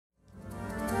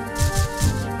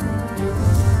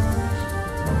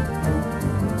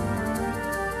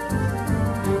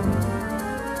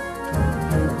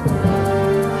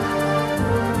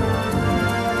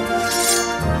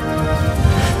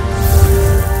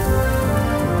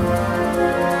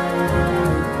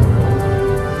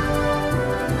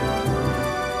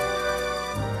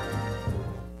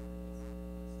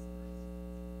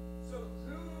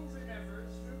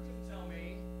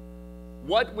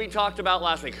what we talked about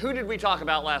last week. Who did we talk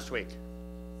about last week?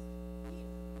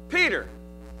 Peter.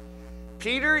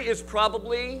 Peter is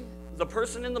probably the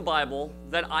person in the Bible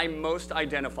that I most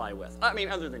identify with. I mean,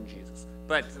 other than Jesus.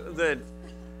 But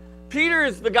Peter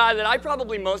is the guy that I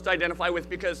probably most identify with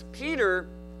because Peter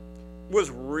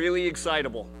was really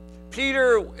excitable.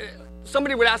 Peter,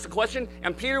 somebody would ask a question,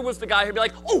 and Peter was the guy who'd be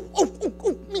like,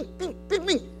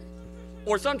 me.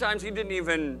 Or sometimes he didn't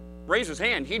even raise his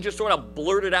hand. He just sort of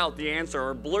blurted out the answer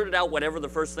or blurted out whatever the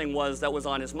first thing was that was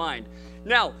on his mind.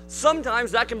 Now,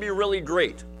 sometimes that can be really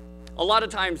great. A lot of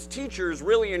times teachers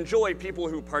really enjoy people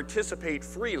who participate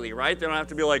freely, right? They don't have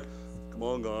to be like, come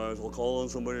on guys, we'll call on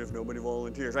somebody if nobody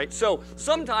volunteers, right? So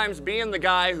sometimes being the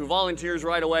guy who volunteers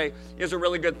right away is a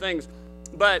really good thing,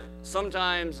 but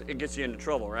sometimes it gets you into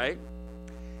trouble, right?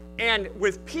 And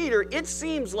with Peter, it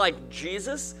seems like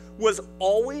Jesus was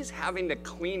always having to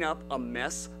clean up a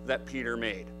mess that Peter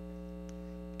made.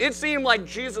 It seemed like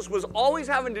Jesus was always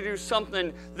having to do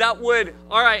something that would,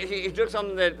 all right, he took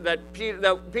something that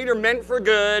Peter meant for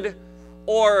good,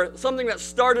 or something that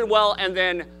started well and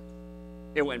then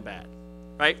it went bad,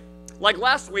 right? Like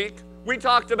last week, we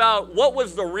talked about what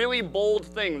was the really bold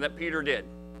thing that Peter did.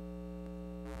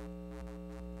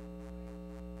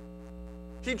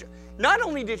 Not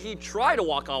only did he try to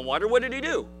walk on water, what did he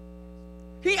do?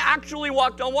 He actually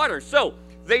walked on water. So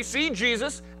they see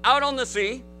Jesus out on the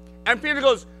sea, and Peter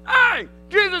goes, hey,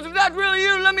 Jesus, if that's really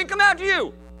you, let me come out to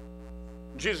you.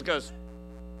 Jesus goes,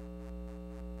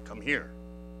 come here.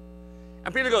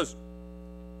 And Peter goes,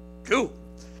 cool.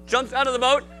 Jumps out of the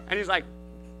boat, and he's like,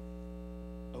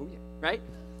 oh yeah, right?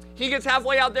 He gets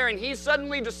halfway out there, and he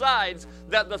suddenly decides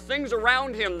that the things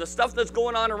around him, the stuff that's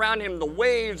going on around him, the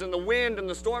waves and the wind and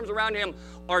the storms around him,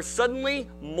 are suddenly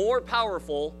more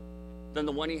powerful than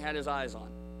the one he had his eyes on.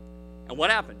 And what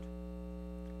happened?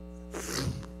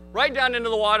 Right down into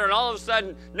the water, and all of a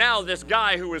sudden, now this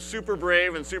guy who was super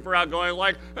brave and super outgoing,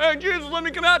 like, hey, Jesus, let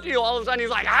me come out to you. All of a sudden, he's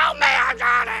like, help me, I'm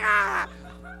drowning.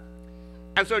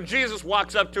 And so Jesus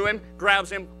walks up to him, grabs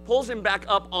him, pulls him back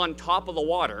up on top of the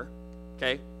water,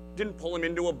 okay? Didn't pull him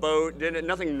into a boat,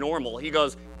 nothing normal. He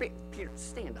goes, Peter,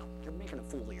 stand up. You're making a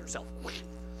fool of yourself.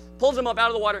 Pulls him up out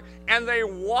of the water, and they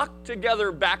walk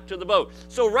together back to the boat.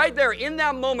 So right there, in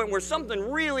that moment where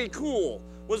something really cool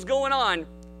was going on,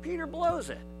 Peter blows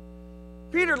it.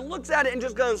 Peter looks at it and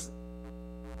just goes,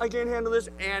 I can't handle this,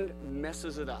 and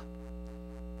messes it up.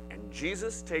 And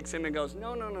Jesus takes him and goes,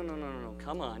 no,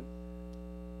 come on.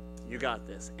 You got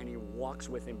this. And he walks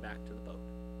with him back to the boat.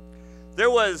 There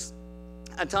was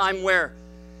a time where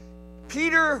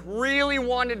Peter really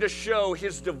wanted to show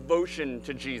his devotion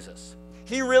to Jesus.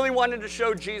 He really wanted to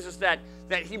show Jesus that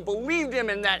he believed him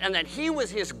and that he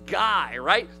was his guy,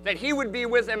 right? That he would be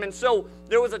with him. And so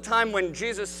there was a time when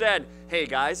Jesus said, hey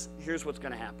guys, here's what's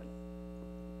going to happen.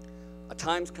 A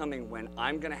time's coming when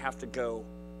I'm going to have to go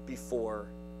before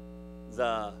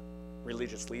the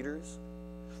religious leaders.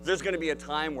 There's going to be a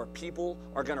time where people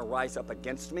are going to rise up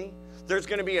against me. There's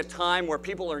going to be a time where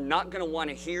people are not going to want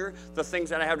to hear the things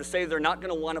that I have to say. They're not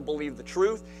going to want to believe the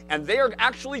truth. And they are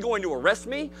actually going to arrest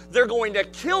me. They're going to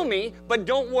kill me. But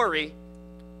don't worry,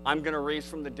 I'm going to raise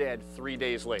from the dead 3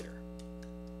 days later.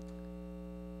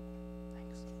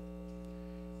 Thanks.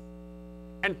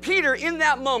 And Peter, in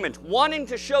that moment, wanting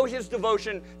to show his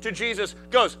devotion to Jesus,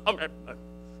 goes,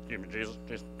 excuse me, Jesus,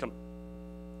 come.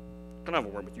 Can I have a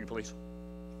word with you, please?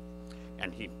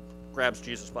 And he grabs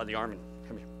Jesus by the arm and,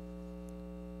 come here.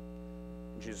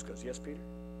 And Jesus goes, yes, Peter?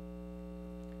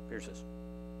 Peter says,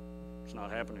 it's not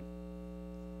happening.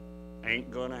 Ain't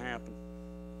gonna happen.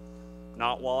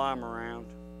 Not while I'm around.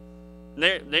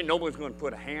 Nobody's gonna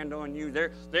put a hand on you.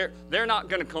 They're not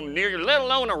gonna come near you, let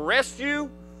alone arrest you.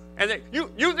 And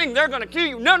you think they're gonna kill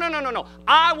you? No.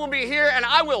 I will be here and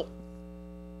I will.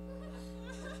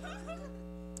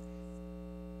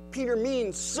 Peter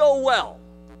means so well.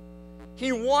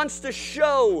 He wants to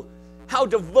show how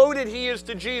devoted he is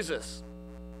to Jesus.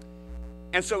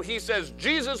 And so he says,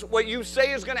 Jesus, what you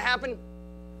say is going to happen,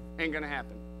 ain't going to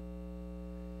happen.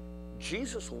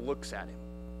 Jesus looks at him,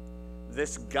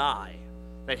 this guy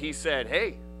that he said,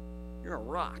 hey, you're a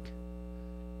rock.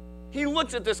 He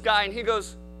looks at this guy and he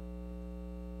goes,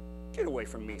 get away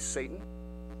from me, Satan.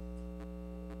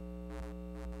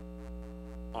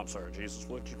 I'm sorry, Jesus,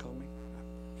 what did you call me?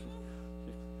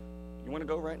 You want to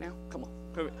go right now? Come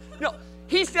on. No,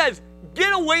 he says,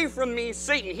 get away from me,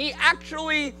 Satan. He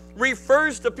actually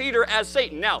refers to Peter as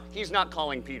Satan. Now, he's not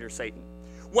calling Peter Satan.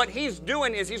 What he's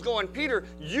doing is he's going, Peter,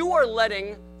 you are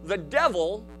letting the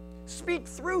devil speak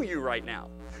through you right now.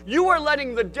 You are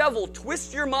letting the devil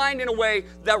twist your mind in a way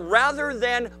that rather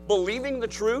than believing the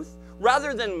truth,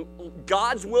 rather than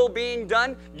God's will being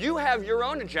done, you have your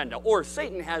own agenda, or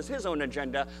Satan has his own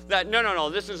agenda that, no,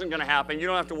 this isn't going to happen. You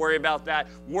don't have to worry about that.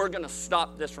 We're going to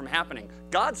stop this from happening.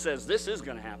 God says this is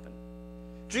going to happen.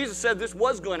 Jesus said this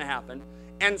was going to happen.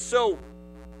 And so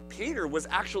Peter was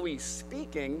actually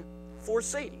speaking for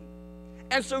Satan.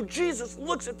 And so Jesus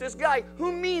looks at this guy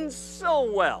who means so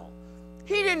well.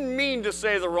 He didn't mean to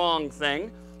say the wrong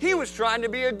thing. He was trying to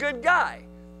be a good guy.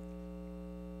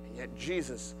 And yet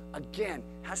Jesus, again,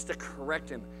 has to correct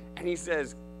him. And he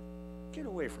says, get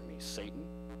away from me, Satan.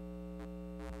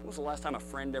 When was the last time a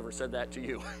friend ever said that to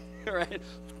you? Right?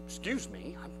 Excuse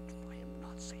me, I am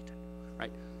not Satan.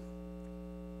 Right?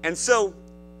 And so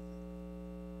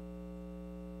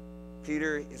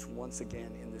Peter is once again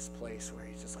in this place where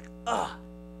he's just like, ugh.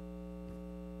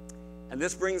 And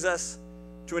this brings us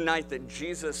to a night that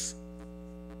Jesus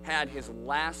had his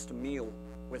last meal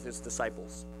with his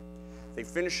disciples. They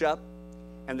finish up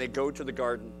and they go to the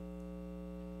garden.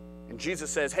 And Jesus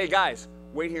says, hey guys,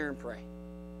 wait here and pray.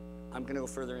 I'm going to go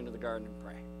further into the garden and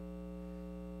pray.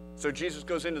 So Jesus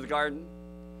goes into the garden.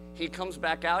 He comes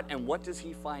back out, and what does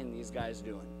he find these guys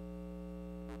doing?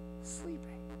 Sleeping.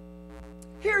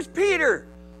 Here's Peter,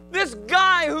 this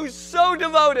guy who's so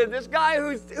devoted, this guy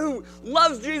who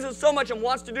loves Jesus so much and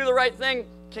wants to do the right thing,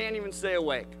 can't even stay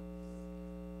awake.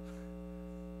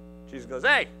 Jesus goes,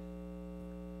 hey,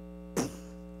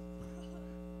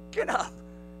 get up.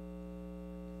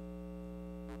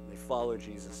 They follow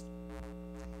Jesus.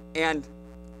 And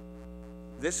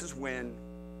this is when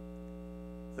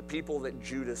the people that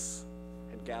Judas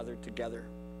had gathered together,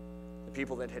 the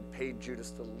people that had paid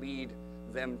Judas to lead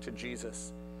them to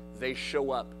Jesus, they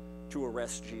show up to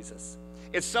arrest Jesus.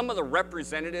 It's some of the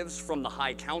representatives from the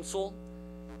high council,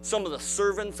 some of the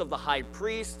servants of the high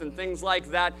priest and things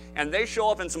like that, and they show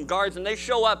up, and some guards, and they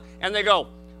show up and they go,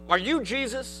 are you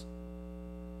Jesus?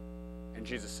 And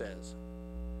Jesus says,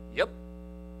 yep.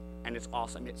 And it's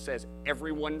awesome. It says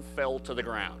everyone fell to the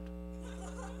ground.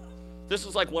 This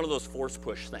is like one of those force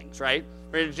push things, right?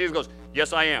 Where Jesus goes,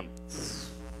 yes, I am.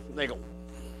 And they go.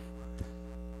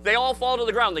 They all fall to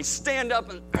the ground. They stand up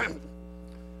and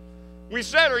we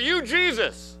said, are you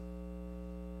Jesus?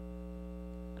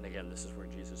 And again, this is where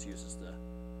Jesus uses the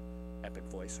epic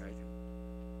voice, right?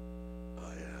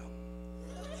 I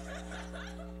am.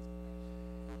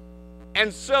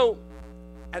 And so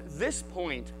at this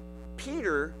point,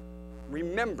 Peter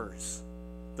remembers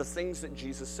the things that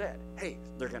Jesus said. Hey,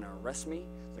 they're going to arrest me.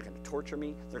 They're going to torture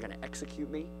me. They're going to execute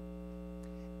me.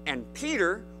 And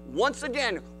Peter, once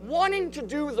again, wanting to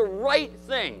do the right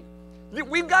thing.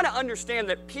 We've got to understand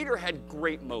that Peter had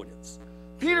great motives.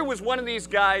 Peter was one of these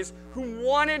guys who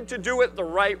wanted to do it the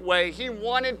right way. He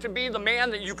wanted to be the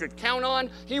man that you could count on.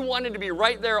 He wanted to be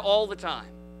right there all the time.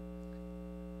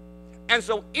 And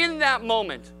so in that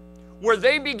moment where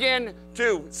they begin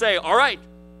to say, all right,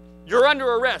 you're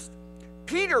under arrest,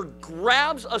 Peter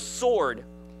grabs a sword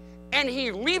and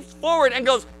he leaps forward and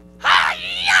goes,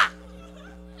 hi-ya!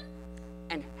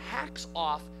 And hacks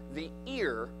off the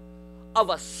ear of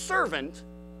a servant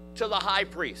to the high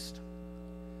priest.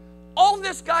 All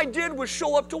this guy did was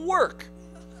show up to work.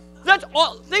 That's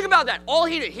all. Think about that. All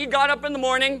he did, he got up in the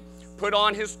morning, put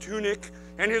on his tunic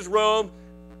and his robe,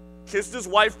 kissed his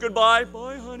wife goodbye.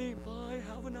 Bye, honey. Bye.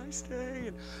 Have a nice day.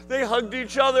 And they hugged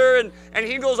each other, and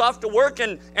he goes off to work,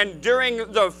 and during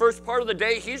the first part of the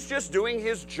day, he's just doing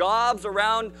his jobs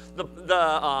around the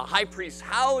high priest's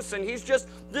house, and he's just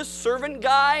this servant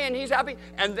guy, and he's happy.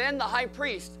 And then the high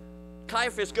priest,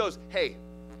 Caiaphas, goes, hey,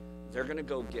 they're going to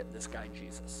go get this guy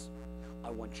Jesus. I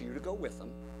want you to go with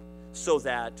them so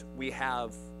that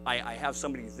I have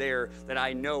somebody there that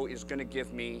I know is going to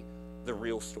give me the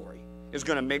real story, is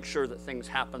going to make sure that things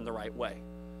happen the right way.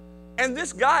 And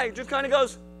this guy just kind of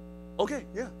goes, okay,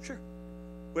 yeah, sure.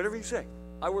 Whatever you say.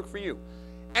 I work for you.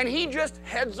 And he just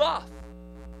heads off.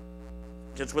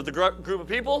 Gets with the group of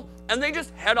people, and they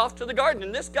just head off to the garden.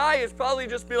 And this guy is probably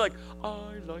just be like,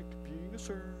 I like being a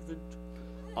servant.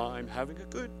 I'm having a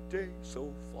good day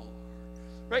so far.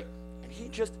 Right? And he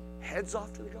just heads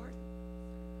off to the garden.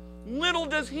 Little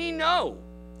does he know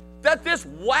that this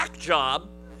whack job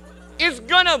is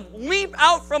going to leap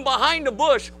out from behind a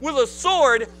bush with a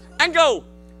sword and go,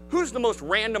 who's the most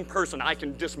random person I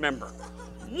can dismember?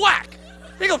 Whack!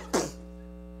 He goes,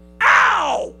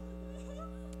 ow!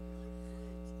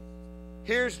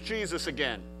 Here's Jesus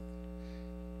again.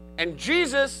 And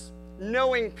Jesus,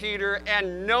 knowing Peter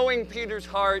and knowing Peter's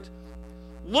heart,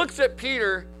 looks at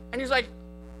Peter and he's like,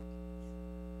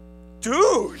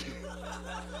 dude,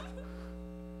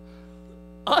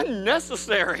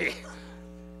 unnecessary.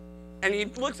 And he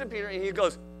looks at Peter and he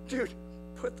goes, dude,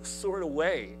 put the sword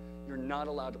away. You're not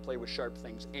allowed to play with sharp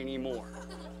things anymore.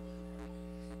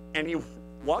 And he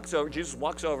walks over, Jesus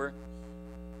walks over.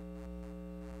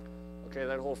 Okay,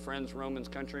 that whole friends, Romans,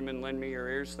 countrymen, lend me your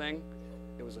ears thing,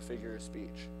 it was a figure of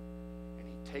speech. And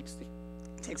he takes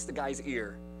the guy's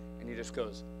ear, and he just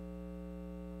goes,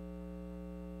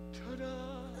 ta-da!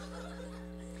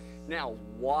 Now,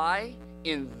 why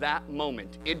in that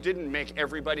moment it didn't make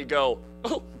everybody go,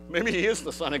 oh, maybe he is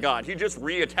the Son of God. He just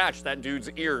reattached that dude's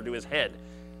ear to his head.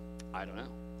 I don't know.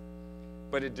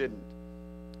 But it didn't.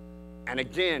 And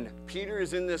again, Peter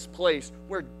is in this place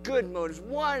where good motives,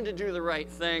 wanted to do the right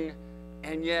thing,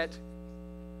 and yet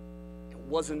it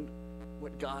wasn't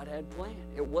what God had planned.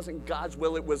 It wasn't God's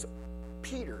will. It was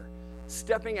Peter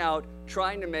stepping out,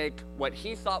 trying to make what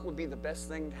he thought would be the best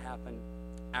thing to happen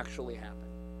actually happen.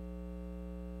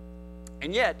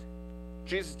 And yet,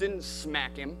 Jesus didn't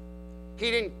smack him.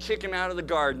 He didn't kick him out of the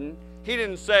garden. He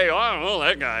didn't say, oh, I don't know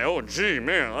that guy. Oh, gee,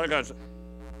 man, that guy's...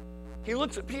 He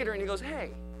looks at Peter and he goes, hey,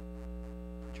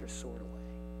 put your sword away.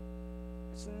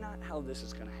 It's not how this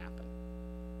is going to happen.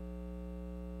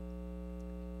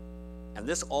 And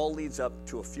this all leads up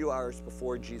to a few hours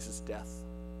before Jesus' death,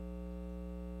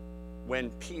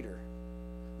 when Peter,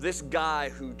 this guy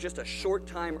who just a short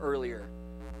time earlier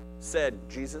said,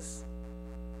 Jesus,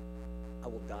 I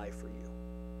will die for you.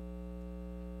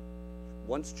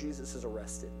 Once Jesus is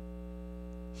arrested,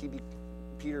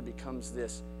 Peter becomes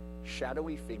this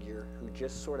shadowy figure who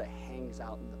just sort of hangs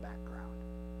out in the background.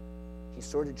 He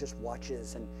sort of just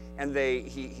watches, and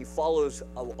he follows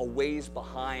a ways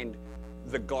behind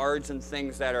the guards and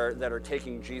things that are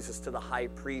taking Jesus to the high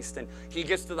priest. And he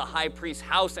gets to the high priest's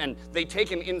house, and they take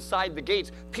him inside the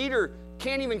gates. Peter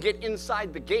can't even get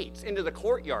inside the gates into the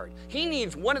courtyard. He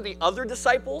needs one of the other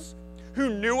disciples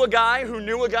who knew a guy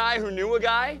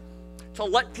to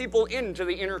let people into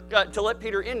the inner to let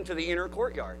Peter into the inner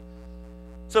courtyard.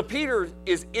 So Peter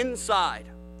is inside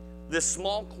this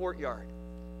small courtyard,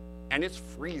 and it's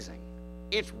freezing.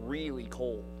 It's really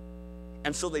cold.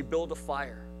 And so they build a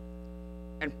fire.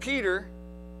 And Peter,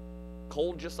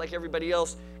 cold just like everybody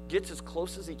else, gets as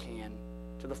close as he can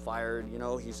to the fire. You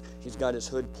know, he's got his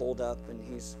hood pulled up, and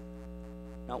he's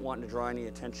not wanting to draw any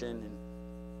attention, and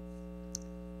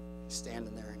he's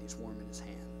standing there and he's warming his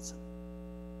hands.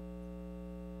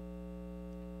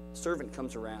 A servant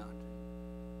comes around.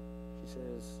 He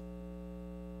says,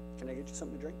 can I get you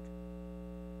something to drink?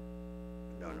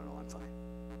 No, I'm fine.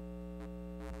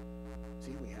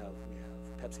 See, we have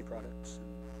Pepsi products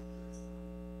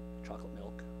and chocolate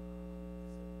milk.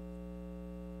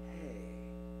 Hey,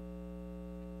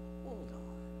 hold on.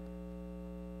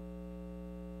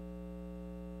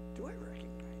 Do I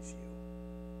recognize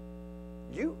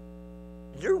you?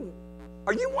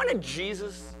 Are you one of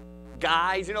Jesus'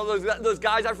 guys? You know, those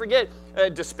guys, I forget,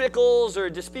 Despicles or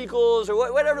Despicles or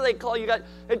whatever they call you guys.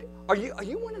 Are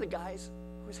you one of the guys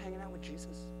who's hanging out with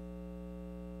Jesus?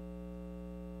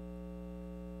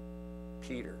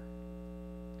 Peter,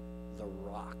 the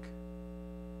rock,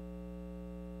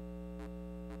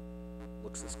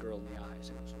 looks this girl in the eyes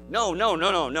and goes, no,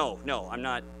 I'm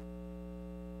not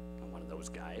one of those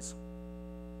guys.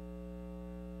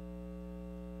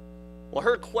 Well,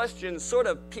 her question sort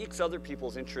of piques other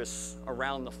people's interests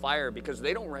around the fire, because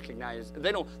they don't recognize,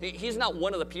 he's not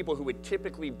one of the people who would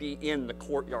typically be in the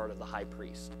courtyard of the high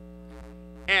priest.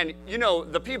 And, you know,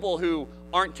 the people who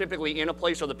aren't typically in a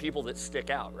place are the people that stick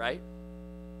out, right?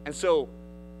 And so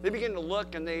they begin to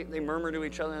look, and they murmur to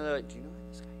each other, and they're like, do you know who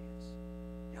this guy is?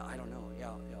 Yeah, I don't know.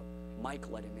 Yeah. Mike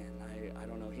let him in. I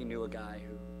don't know. He knew a guy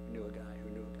who knew a guy who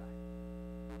knew a guy.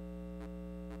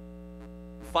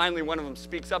 Finally, one of them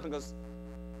speaks up and goes,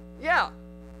 yeah,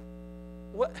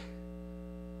 what?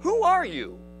 Who are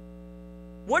you?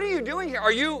 What are you doing here?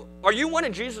 Are you one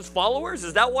of Jesus' followers?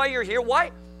 Is that why you're here?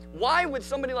 Why would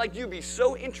somebody like you be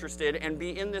so interested and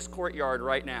be in this courtyard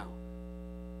right now?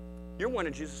 You're one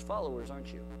of Jesus' followers,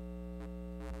 aren't you?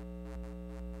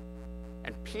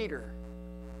 And Peter,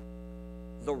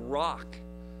 the rock,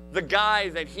 the guy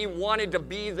that he wanted to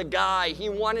be the guy, he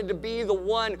wanted to be the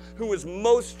one who was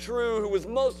most true, who was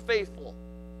most faithful.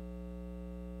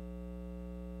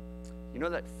 You know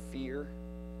that fear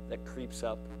that creeps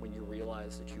up when you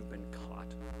realize that you've been caught?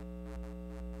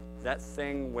 That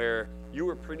thing where you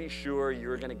were pretty sure you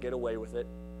were going to get away with it.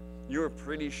 You were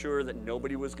pretty sure that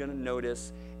nobody was going to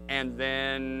notice, and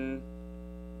then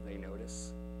they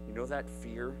notice. You know that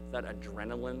fear, that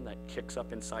adrenaline that kicks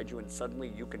up inside you, and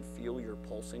suddenly you can feel your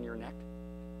pulse in your neck?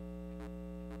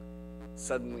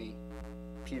 Suddenly,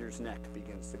 Peter's neck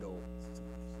begins to go.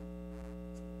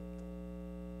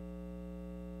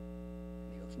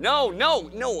 He goes,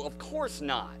 no, of course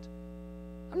not.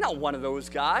 I'm not one of those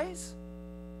guys.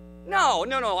 No,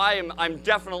 I'm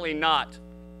definitely not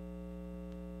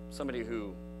somebody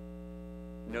who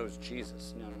knows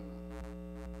Jesus. No.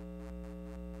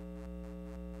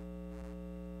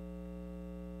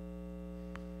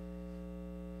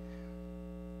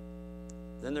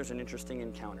 Then there's an interesting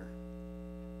encounter.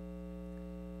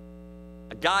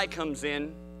 A guy comes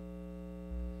in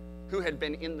who had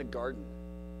been in the garden.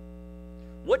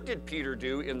 What did Peter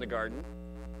do in the garden?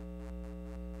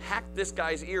 Hack this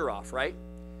guy's ear off, right?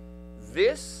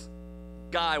 This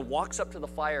guy walks up to the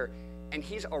fire, and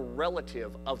he's a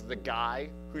relative of the guy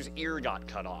whose ear got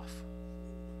cut off.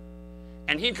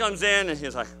 And he comes in, and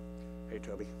he's like, "Hey,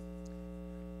 Toby.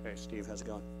 Hey, Steve, how's it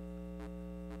going?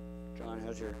 John,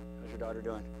 how's your daughter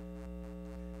doing?"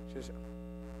 She says,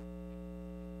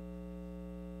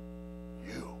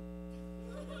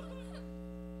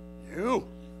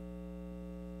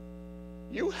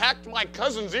 You hacked my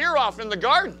cousin's ear off in the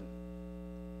garden.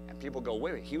 And people go,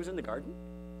 wait, he was in the garden?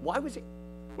 Why was he?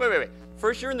 Wait.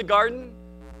 First you're in the garden,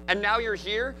 and now you're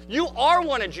here? You are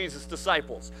one of Jesus'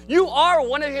 disciples. You are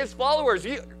one of his followers.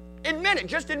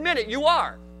 Just admit it, you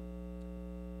are.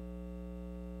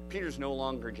 Peter's no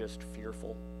longer just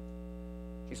fearful.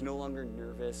 He's no longer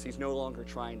nervous. He's no longer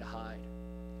trying to hide.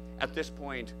 At this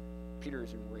point, Peter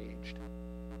is enraged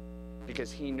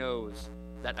because he knows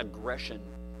that aggression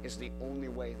is the only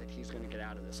way that he's going to get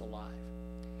out of this alive.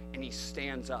 And he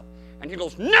stands up and he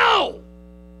goes, "No!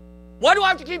 Why do I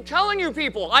have to keep telling you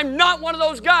people? I'm not one of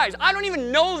those guys. I don't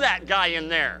even know that guy in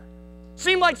there.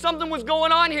 Seemed like something was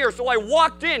going on here, so I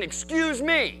walked in. Excuse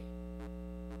me.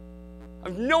 I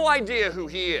have no idea who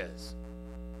he is."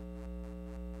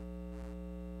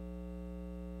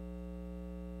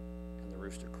 And the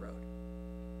rooster crowed.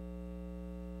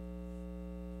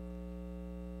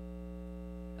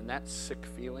 And that sick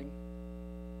feeling,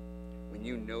 when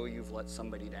you know you've let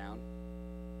somebody down,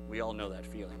 we all know that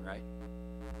feeling, right?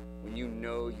 When you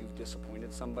know you've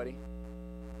disappointed somebody,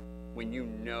 when you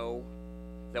know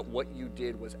that what you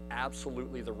did was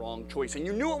absolutely the wrong choice, and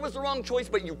you knew it was the wrong choice,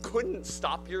 but you couldn't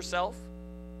stop yourself.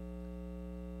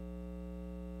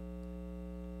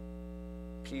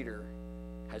 Peter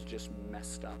has just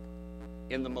messed up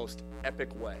in the most epic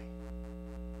way.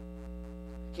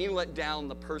 He let down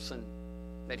the person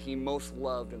that he most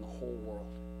loved in the whole world.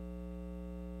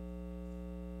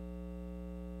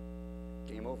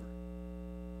 Game over.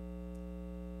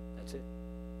 That's it.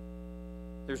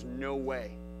 There's no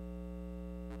way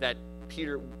that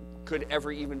Peter could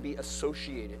ever even be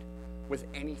associated with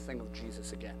anything of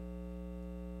Jesus again.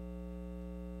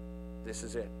 This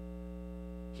is it.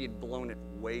 He had blown it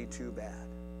way too bad.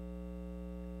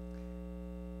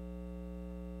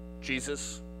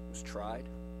 Jesus was tried,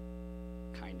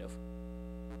 kind of.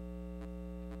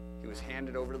 He was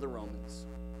handed over to the Romans.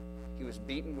 He was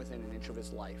beaten within an inch of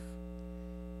his life.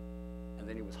 And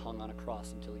then he was hung on a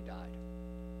cross until he died.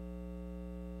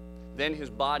 Then his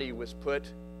body was put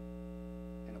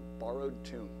in a borrowed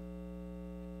tomb.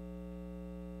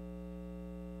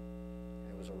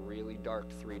 It was a really dark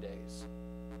 3 days.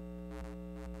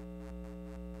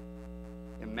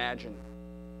 Imagine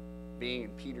being in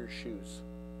Peter's shoes,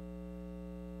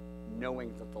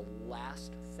 knowing that the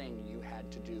last thing you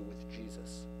had to do with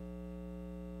Jesus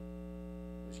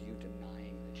was you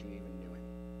denying that you even knew him.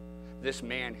 This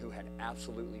man who had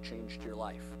absolutely changed your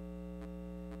life,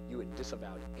 you had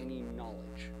disavowed any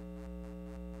knowledge,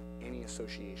 any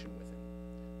association with him.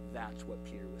 That's what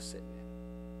Peter was sitting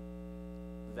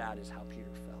in. That is how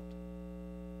Peter felt.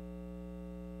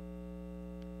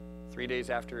 3 days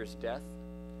after his death,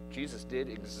 Jesus did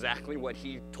exactly what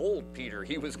he told Peter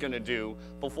he was going to do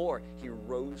before. He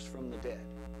rose from the dead.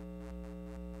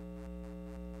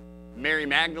 Mary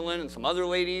Magdalene and some other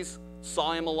ladies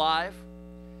saw him alive.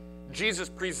 Jesus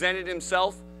presented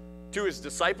himself to his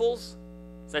disciples,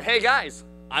 said, "Hey guys,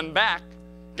 I'm back.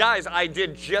 Guys, I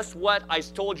did just what I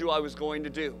told you I was going to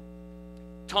do."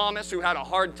 Thomas, who had a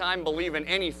hard time believing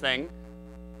anything,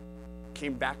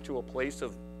 came back to a place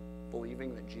of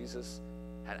believing that Jesus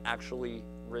had actually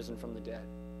risen from the dead.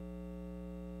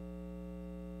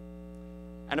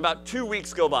 And about 2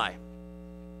 weeks go by,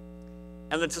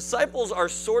 and the disciples are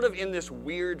sort of in this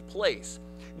weird place.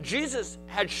 Jesus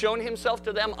had shown himself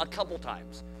to them a couple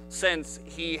times since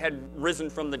he had risen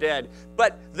from the dead,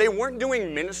 but they weren't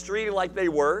doing ministry like they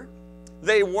were.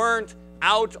 They weren't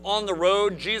out on the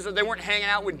road. They weren't hanging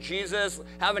out with Jesus,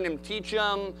 having him teach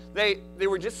them. They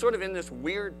were just sort of in this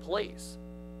weird place.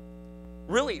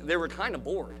 Really, they were kind of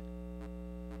bored.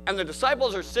 And the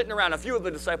disciples are sitting around. A few of the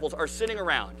disciples are sitting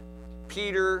around.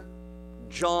 Peter,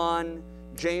 John,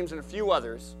 James, and a few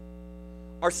others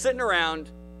are sitting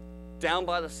around down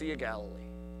by the Sea of Galilee.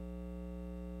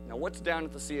 Now, what's down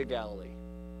at the Sea of Galilee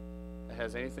that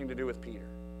has anything to do with Peter?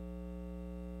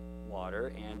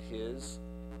 Water and his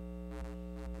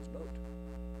boat.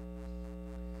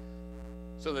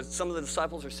 So that some of the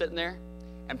disciples are sitting there,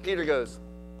 and Peter goes,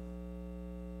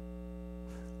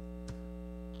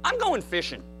 I'm going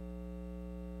fishing.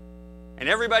 And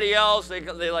everybody else,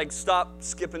 they like stop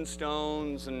skipping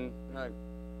stones and like,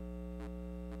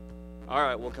 all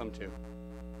right, we'll come too.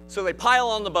 So they pile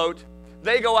on the boat,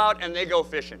 they go out and they go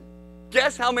fishing.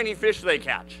 Guess how many fish they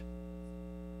catch?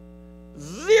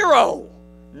 0.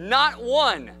 Not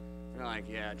one. They're like,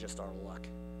 yeah, just our luck.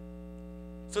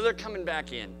 So they're coming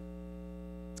back in.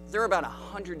 They're about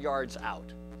 100 yards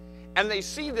out. And they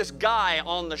see this guy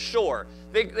on the shore.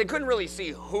 They couldn't really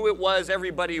see who it was.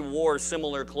 Everybody wore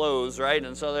similar clothes, right?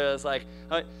 And so they're just like,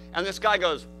 and this guy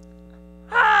goes,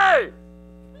 hey!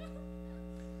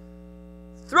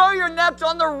 Throw your nets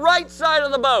on the right side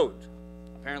of the boat.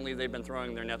 Apparently they've been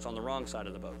throwing their nets on the wrong side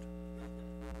of the boat.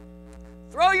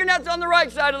 Throw your nets on the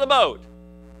right side of the boat.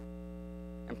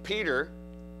 And Peter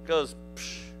goes,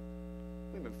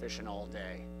 we've been fishing all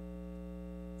day.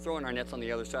 Throwing our nets on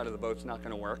the other side of the boat's not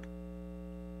going to work.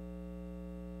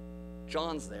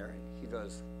 John's there, and he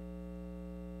goes,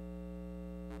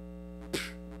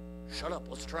 shut up,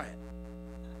 let's try it.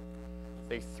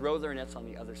 They throw their nets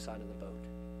on the other side of the boat,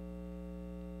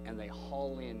 and they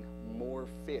haul in more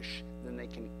fish than they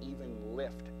can even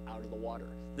lift out of the water.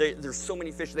 There's so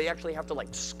many fish, they actually have to like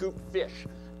scoop fish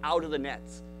out of the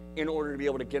nets in order to be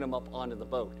able to get them up onto the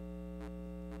boat.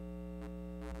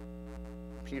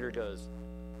 Peter goes,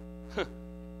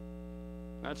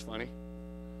 that's funny.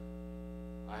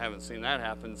 I haven't seen that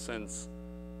happen since.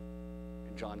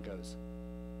 And John goes,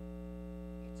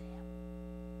 it's him.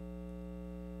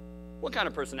 What kind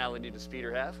of personality does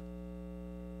Peter have?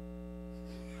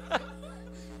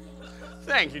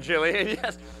 Thank you, Jillian.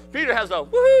 Yes, Peter has a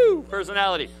woohoo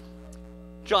personality.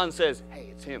 John says, hey,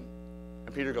 it's him.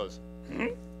 And Peter goes, hmm?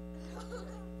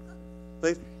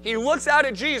 He looks out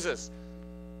at Jesus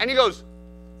and he goes,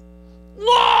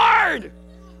 Lord!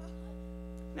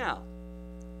 Now,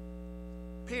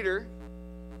 Peter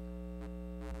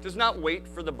does not wait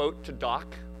for the boat to dock.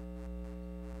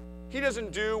 He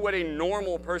doesn't do what a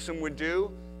normal person would do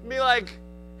and be like,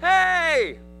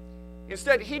 hey!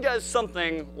 Instead, he does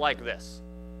something like this.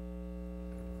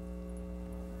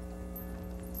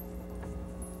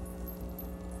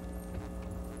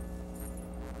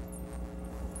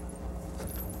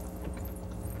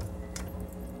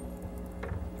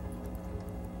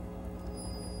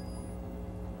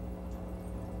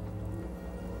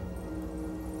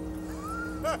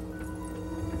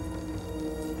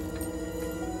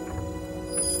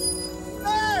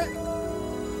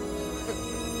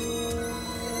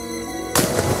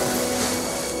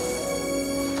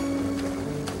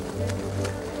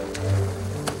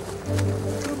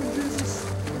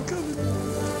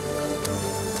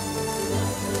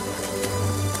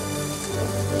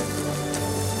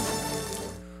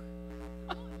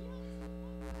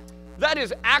 That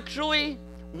is actually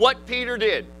what Peter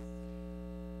did.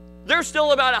 They're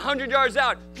still about 100 yards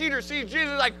out. Peter sees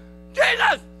Jesus like,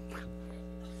 Jesus!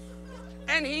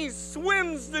 And he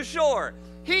swims the shore.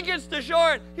 He gets to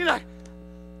shore and he's like,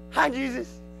 hi,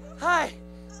 Jesus. Hi.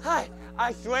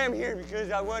 I swam here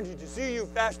because I wanted to see you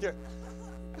faster.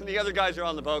 And the other guys are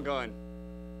on the boat going,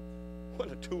 what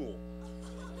a tool.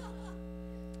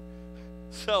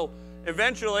 So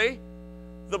eventually,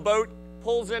 the boat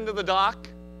pulls into the dock,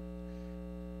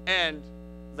 and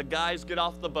the guys get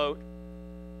off the boat,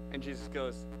 and Jesus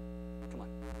goes, come on.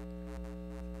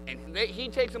 And he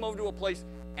takes them over to a place,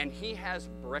 and he has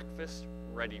breakfast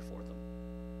ready for them.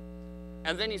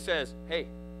 And then he says, hey,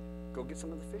 go get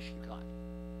some of the fish you caught.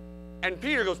 And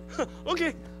Peter goes,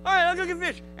 okay, all right, I'll go get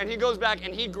fish. And he goes back,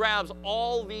 and he grabs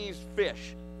all these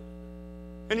fish.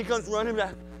 And he comes running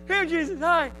back. Here, Jesus,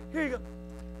 hi, here you go.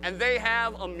 And they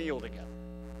have a meal together.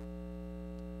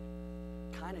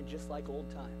 Kind of just like old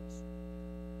times.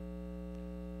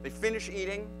 They finish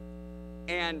eating,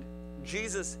 and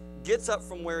Jesus gets up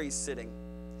from where he's sitting,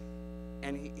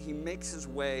 and he makes his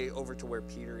way over to where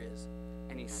Peter is,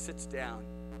 and he sits down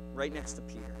right next to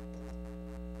Peter.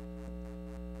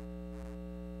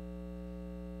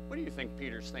 What do you think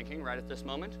Peter's thinking right at this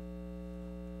moment?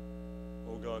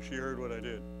 Oh gosh, he heard what I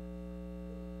did.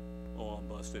 Oh, I'm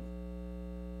busted.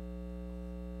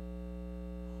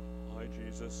 Hi,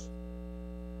 Jesus.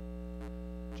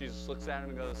 Jesus looks at him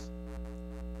and goes,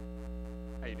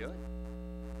 how you doing?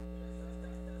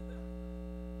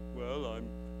 Well,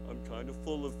 I'm kind of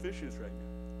full of fishes right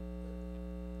now.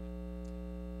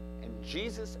 And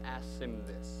Jesus asks him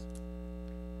this.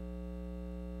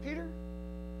 Peter,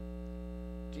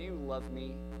 do you love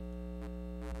me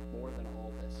more than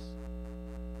all this?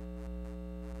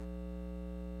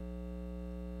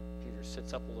 Peter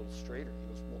sits up a little straighter. He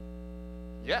goes, well,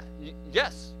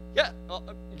 yes,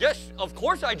 of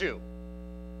course I do.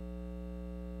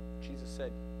 Jesus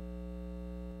said,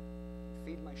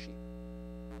 feed my sheep.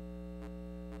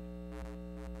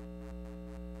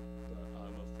 But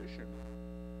I'm a fisherman.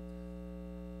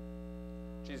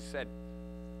 Jesus said,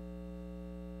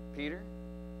 Peter,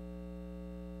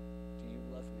 do you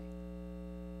love me?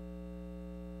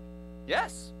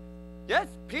 Yes,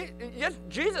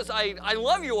 Jesus, I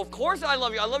love you. Of course I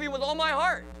love you. I love you with all my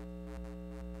heart.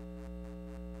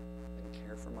 And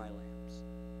care for my lambs.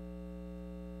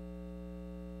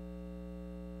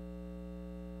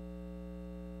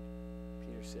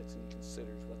 Peter sits and he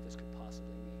considers what this could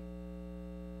possibly mean.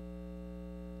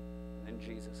 And then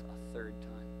Jesus, a third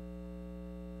time,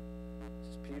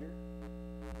 says, Peter,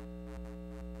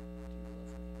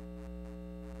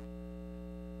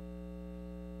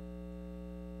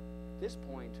 at this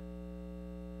point,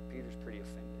 Peter's pretty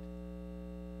offended.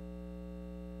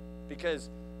 Because,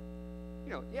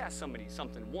 you ask somebody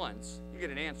something once, you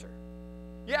get an answer.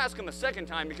 You ask them a second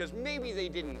time because maybe they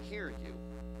didn't hear you.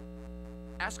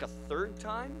 Ask a third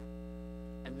time,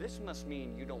 and this must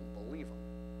mean you don't believe them.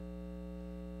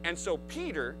 And so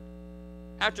Peter,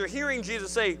 after hearing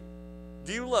Jesus say,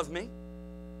 do you love me?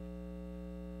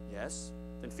 Yes.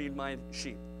 Then feed my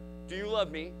sheep. Do you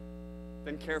love me?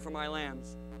 Then care for my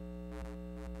lambs.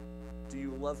 Do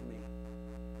you love me?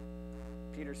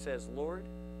 Peter says, Lord,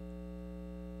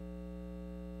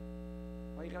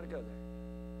 why you got to go there?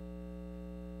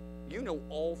 You know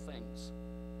all things.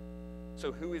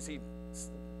 So who is he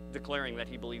declaring that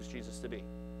he believes Jesus to be?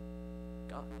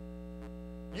 God.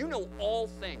 You know all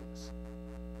things.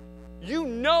 You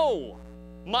know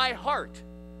my heart.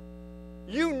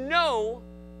 You know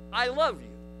I love you.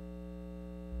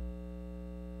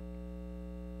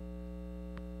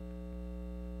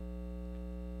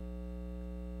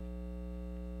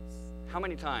 How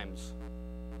many times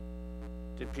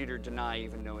did Peter deny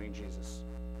even knowing Jesus?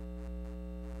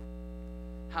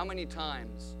 How many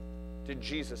times did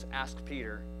Jesus ask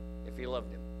Peter if he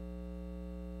loved him?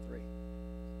 3.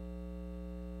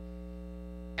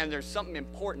 And there's something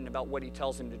important about what he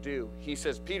tells him to do. He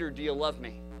says, Peter, do you love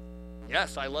me?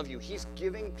 Yes, I love you. He's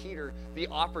giving Peter the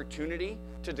opportunity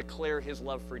to declare his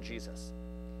love for Jesus.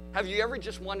 Have you ever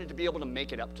just wanted to be able to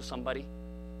make it up to somebody?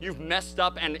 You've messed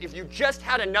up, and if you just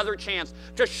had another chance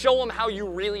to show them how you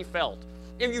really felt,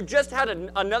 if you just had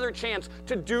another chance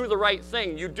to do the right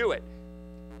thing, you do it.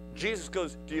 Jesus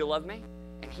goes, do you love me?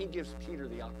 And he gives Peter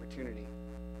the opportunity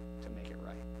to make it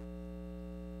right.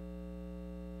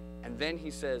 And then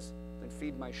he says, then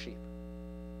feed my sheep.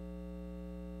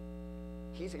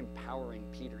 He's empowering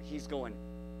Peter. He's going,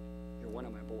 you're one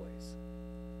of my boys.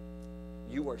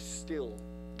 You are still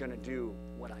going to do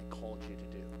what I called you to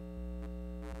do.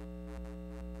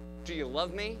 Do you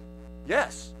love me?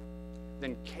 Yes.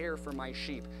 Then care for my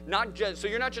sheep. So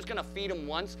you're not just going to feed them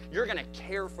once, you're going to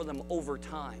care for them over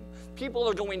time. People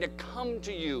are going to come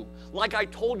to you, like I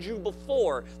told you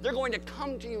before. They're going to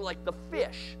come to you like the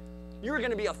fish. You're going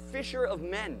to be a fisher of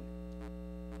men.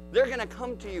 They're going to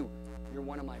come to you. You're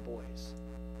one of my boys.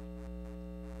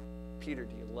 Peter,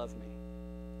 do you love me?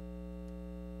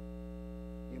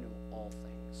 You know all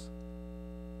things.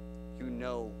 You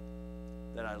know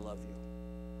that I love you.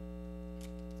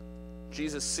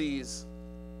 Jesus sees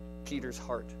Peter's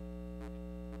heart.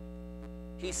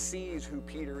 He sees who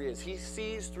Peter is. He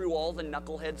sees through all the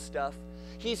knucklehead stuff.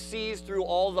 He sees through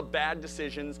all the bad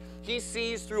decisions. He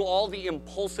sees through all the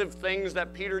impulsive things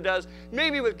that Peter does,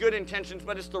 maybe with good intentions,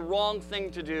 but it's the wrong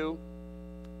thing to do.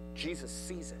 Jesus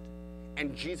sees it,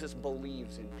 and Jesus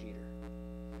believes in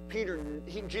Peter.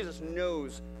 Jesus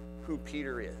knows who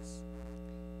Peter is.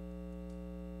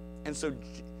 And so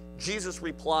Jesus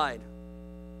replied,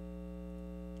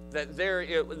 this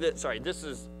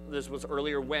was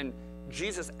earlier when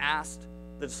Jesus asked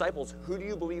the disciples, who do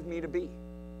you believe me to be?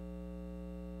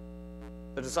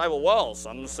 The disciple, well,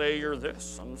 some say you're this,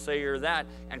 some say you're that.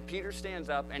 And Peter stands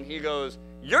up and he goes,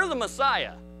 you're the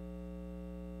Messiah.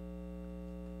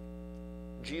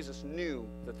 Jesus knew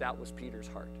that that was Peter's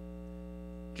heart.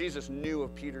 Jesus knew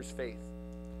of Peter's faith.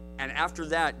 And after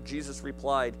that, Jesus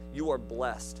replied, you are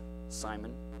blessed,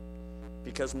 Simon,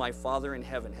 because my Father in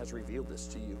heaven has revealed this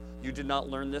to you. You did not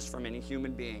learn this from any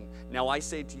human being. Now I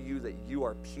say to you that you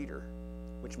are Peter,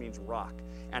 which means rock.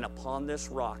 And upon this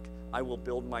rock I will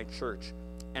build my church,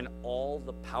 and all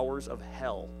the powers of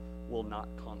hell will not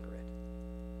conquer it.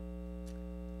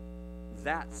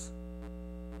 That's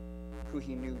who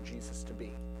he knew Jesus to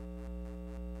be.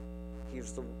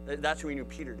 That's who he knew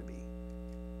Peter to be.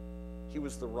 He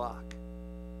was the rock.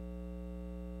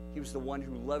 He was the one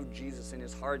who loved Jesus in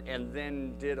his heart and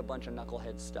then did a bunch of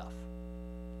knucklehead stuff.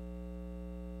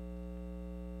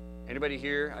 Anybody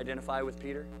here identify with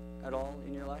Peter at all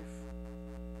in your life?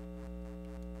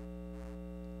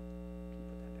 Can you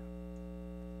put that down?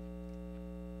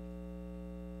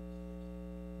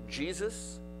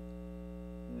 Jesus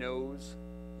knows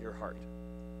your heart.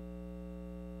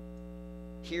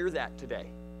 Hear that today.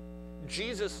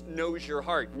 Jesus knows your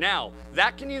heart. Now,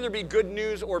 that can either be good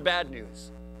news or bad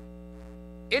news.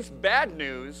 It's bad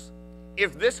news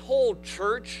if this whole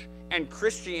church and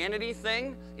Christianity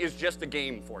thing is just a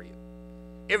game for you.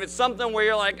 If it's something where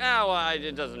you're like, oh, well,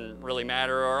 it doesn't really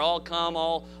matter, or I'll come,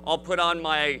 I'll put on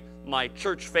my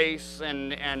church face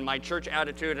and my church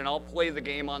attitude, and I'll play the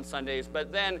game on Sundays,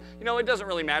 but then, it doesn't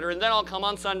really matter, and then I'll come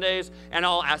on Sundays, and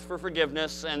I'll ask for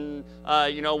forgiveness, and,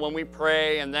 when we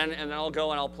pray, and then I'll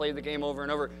go and I'll play the game over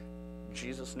and over.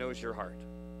 Jesus knows your heart.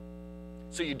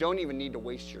 So you don't even need to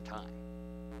waste your time.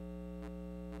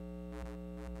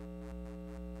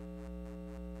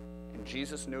 And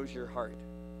Jesus knows your heart.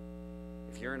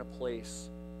 If you're in a place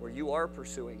where you are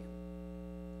pursuing him,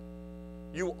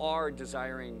 you are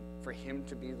desiring for him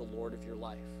to be the Lord of your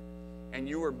life, and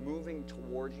you are moving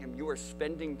toward him, you are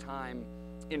spending time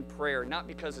in prayer, not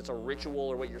because it's a ritual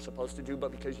or what you're supposed to do,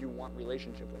 but because you want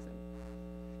relationship with him.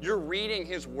 You're reading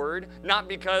his word, not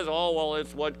because,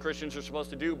 it's what Christians are supposed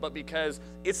to do, but because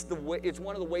it's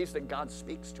one of the ways that God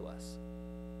speaks to us.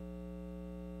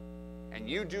 And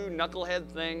you do knucklehead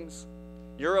things.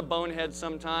 You're a bonehead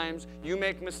sometimes. You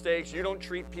make mistakes. You don't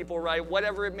treat people right.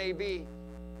 Whatever it may be,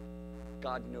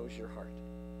 God knows your heart.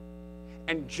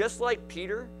 And just like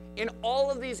Peter, in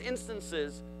all of these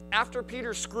instances, after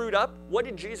Peter screwed up, what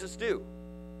did Jesus do?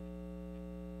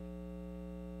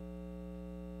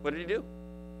 What did he do?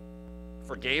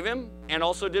 Forgave him, and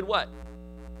also did what?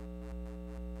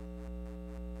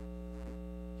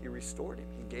 He restored him.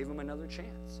 He gave him another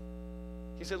chance.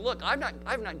 He said, look, I've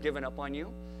not given up on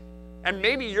you. And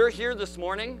maybe you're here this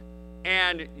morning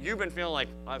and you've been feeling like,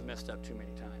 I've messed up too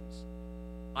many times.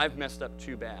 I've messed up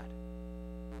too bad.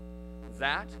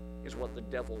 That is what the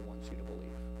devil wants you to believe.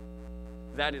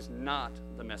 That is not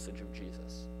the message of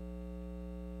Jesus.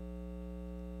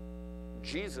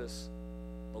 Jesus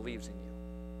believes in you.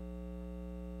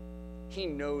 He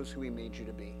knows who he made you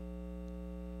to be.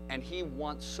 And he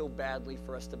wants so badly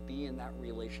for us to be in that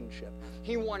relationship.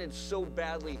 He wanted so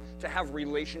badly to have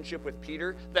relationship with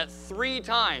Peter that 3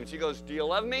 times he goes, do you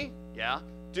love me? Yeah.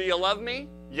 Do you love me?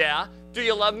 Yeah. Do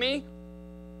you love me?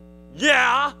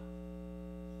 Yeah.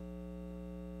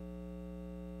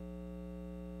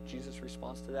 Jesus'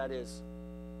 response to that is,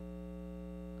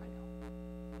 I know.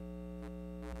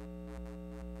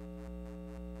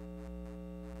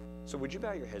 So would you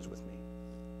bow your heads with me?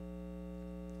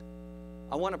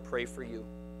 I want to pray for you.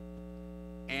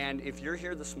 And if you're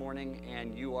here this morning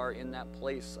and you are in that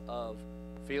place of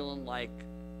feeling like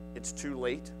it's too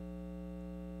late,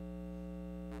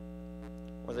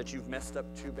 or that you've messed up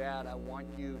too bad, I want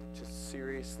you to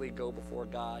seriously go before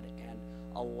God and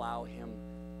allow him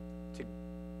to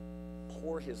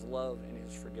pour his love and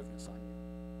his forgiveness on you.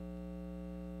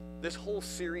 This whole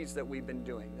series that we've been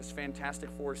doing, this Fantastic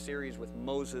Four series with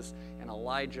Moses and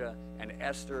Elijah and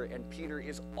Esther and Peter,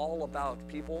 is all about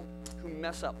people who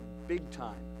mess up big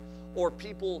time, or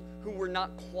people who were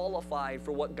not qualified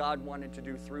for what God wanted to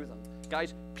do through them.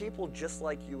 Guys, people just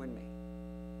like you and me.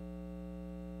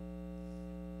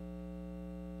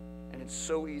 And it's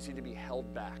so easy to be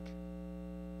held back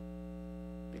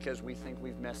because we think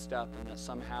we've messed up and that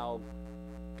somehow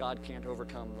God can't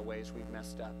overcome the ways we've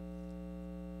messed up.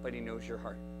 But he knows your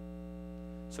heart.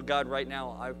 So God, right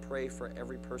now, I pray for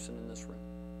every person in this room.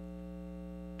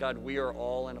 God, we are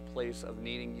all in a place of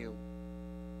needing you.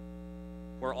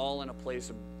 We're all in a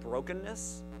place of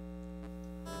brokenness.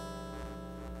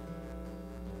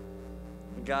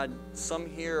 God, some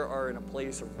here are in a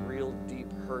place of real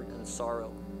deep hurt and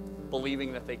sorrow,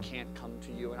 believing that they can't come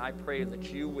to you. And I pray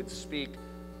that you would speak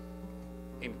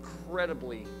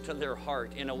incredibly to their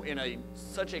heart in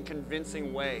such a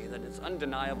convincing way that it's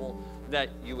undeniable that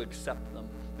you accept them,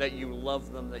 that you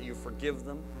love them, that you forgive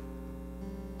them.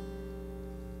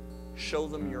 Show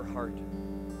them your heart.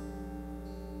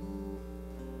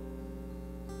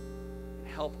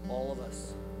 Help all of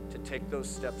us to take those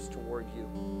steps toward you,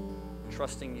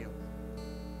 trusting you,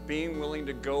 being willing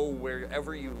to go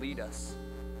wherever you lead us,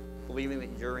 believing that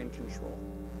you're in control.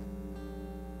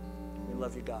 We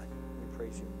love you, God.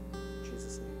 Praise you. In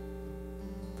Jesus' name.